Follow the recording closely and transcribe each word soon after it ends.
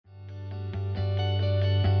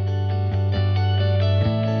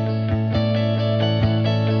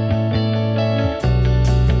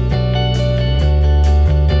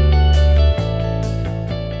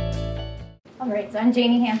I'm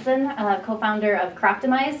Janie Hansen, co-founder of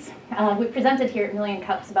Croptomize. We presented here at Million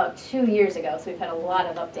Cups about 2 years ago, so we've had a lot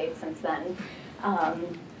of updates since then.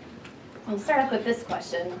 We'll start off with this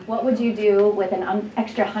question. What would you do with an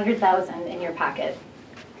extra 100,000 in your pocket?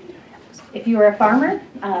 If you were a farmer,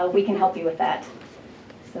 we can help you with that.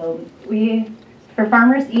 So for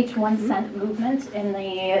farmers, each 1 cent movement in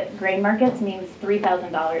the grain markets means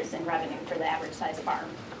 $3,000 in revenue for the average size farm.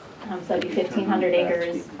 So it'd be 1,500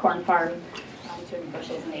 acres, corn farm, 200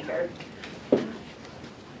 bushels an acre.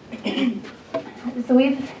 So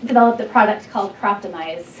we've developed a product called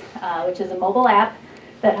Croptomize, which is a mobile app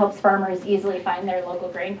that helps farmers easily find their local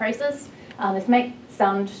grain prices. This might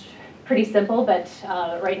sound pretty simple, but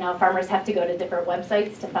right now farmers have to go to different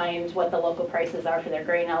websites to find what the local prices are for their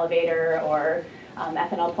grain elevator or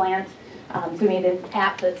ethanol plant. So we made an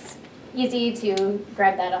app that's easy to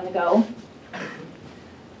grab that on the go.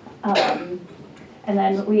 And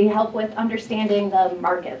then we help with understanding the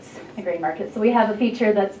markets, the grain markets. So we have a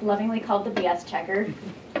feature that's lovingly called the BS checker.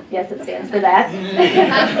 Yes, it stands for that.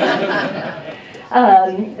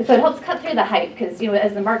 So it helps cut through the hype because,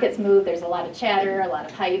 as the markets move, there's a lot of chatter, a lot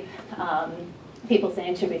of hype. People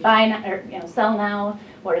saying, should we buy or sell now?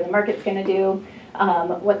 What are the markets going to do?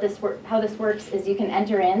 How this works is you can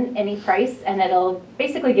enter in any price, and it'll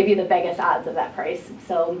basically give you the biggest odds of that price.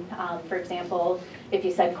 So, for example, if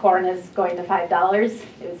you said corn is going to $5, it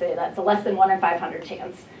would say that's a less than 1 in 500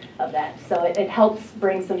 chance of that. So it helps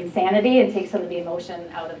bring some sanity and take some of the emotion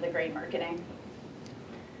out of the grain marketing.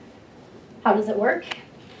 How does it work?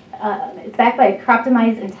 It's backed by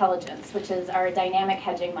Croptomize Intelligence, which is our dynamic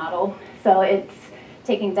hedging model. So it's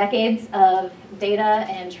taking decades of data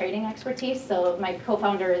and trading expertise. So my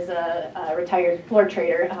co-founder is a retired floor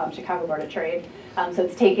trader, Chicago Board of Trade. So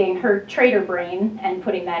it's taking her trader brain and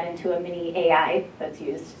putting that into a mini AI that's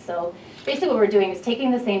used. So basically what we're doing is taking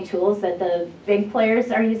the same tools that the big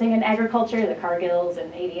players are using in agriculture, the Cargills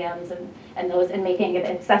and ADMs and those, and making it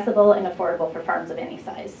accessible and affordable for farms of any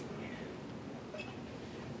size.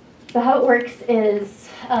 So how it works is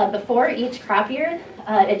before each crop year,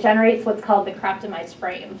 it generates what's called the Croptomize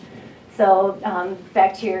frame. So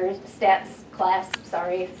back to your stats class,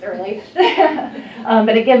 sorry, it's early.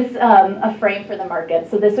 But it gives a frame for the market.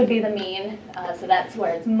 So this would be the mean. So that's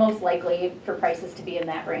where it's most likely for prices to be in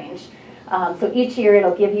that range. So each year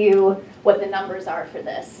it'll give you what the numbers are for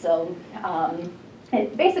this. So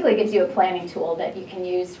it basically gives you a planning tool that you can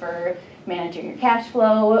use for managing your cash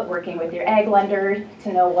flow, working with your ag lender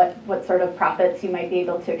to know what sort of profits you might be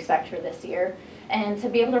able to expect for this year, and to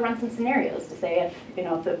be able to run some scenarios to say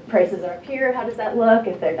if the prices are up here, how does that look?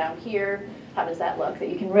 If they're down here, how does that look? That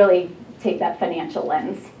you can really take that financial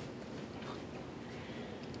lens.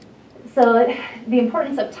 So the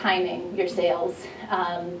importance of timing your sales.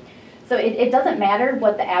 So it doesn't matter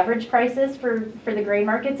what the average price is for the grain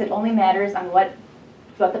markets. It only matters on what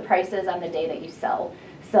the price is on the day that you sell.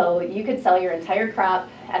 So you could sell your entire crop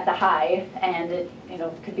at the high, and it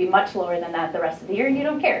could be much lower than that the rest of the year, and you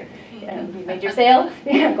don't care. You made your sale,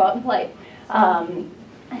 go out and play.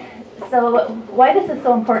 So why this is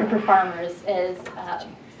so important for farmers is,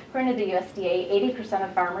 according to the USDA, 80%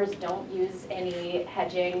 of farmers don't use any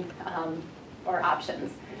hedging or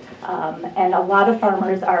options. And a lot of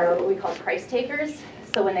farmers are what we call price takers.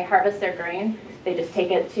 So when they harvest their grain, they just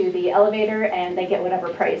take it to the elevator and they get whatever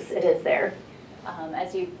price it is there.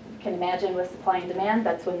 As you can imagine with supply and demand,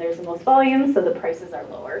 that's when there's the most volume, so the prices are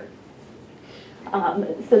lower.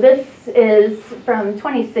 So this is from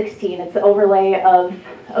 2016. It's an overlay of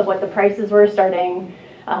what the prices were starting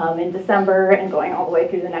in December and going all the way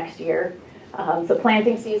through the next year. So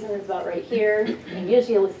planting season is about right here. And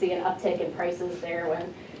usually you'll see an uptick in prices there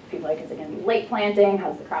when people are like, is it going to be late planting?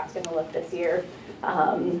 How's the crops going to look this year?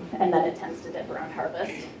 And then it tends to dip around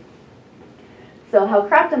harvest. So how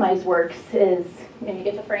Croptomize works is you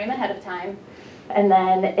get the frame ahead of time, and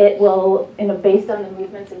then it will, based on the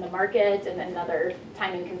movements in the market and other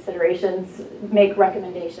timing considerations, make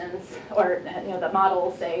recommendations, or the model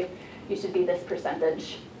will say you should be this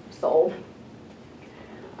percentage sold.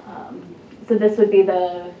 So this would be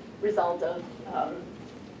the result of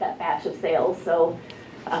that batch of sales. So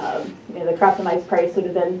the Croptomize price would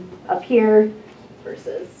have been up here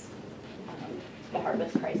versus the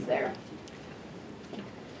harvest price there.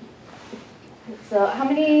 So how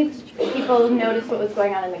many people noticed what was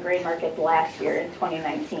going on in the grain market last year in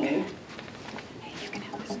 2019?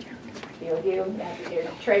 A few of you. Yeah,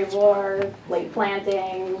 trade war, late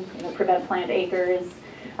planting, prevent plant acres.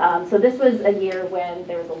 So this was a year when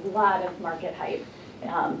there was a lot of market hype.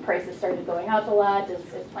 Prices started going up a lot as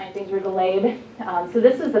plantings were delayed. So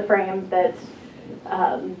this was the frame that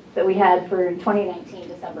that we had for 2019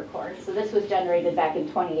 December corn. So this was generated back in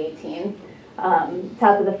 2018.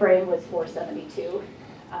 Top of the frame was 472.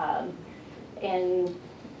 And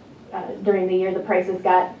during the year, the prices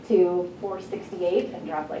got to 468 and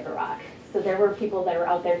dropped like a rock. So there were people that were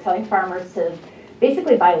out there telling farmers to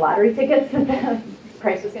basically buy lottery tickets that the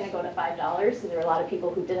price was going to go to $5. So there were a lot of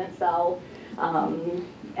people who didn't sell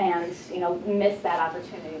and missed that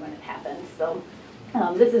opportunity when it happened. So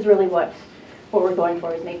this is really what we're going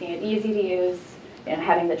for, is making it easy to use,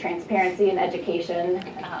 having the transparency and education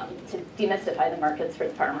to demystify the markets for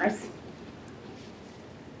the farmers.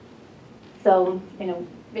 So,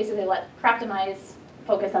 basically let Croptomize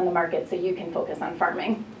focus on the market so you can focus on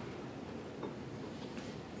farming.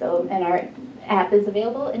 So, and our app is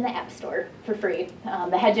available in the App Store for free.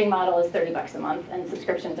 The hedging model is $30 a month, and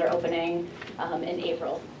subscriptions are opening in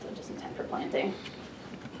April, so just in time for planting.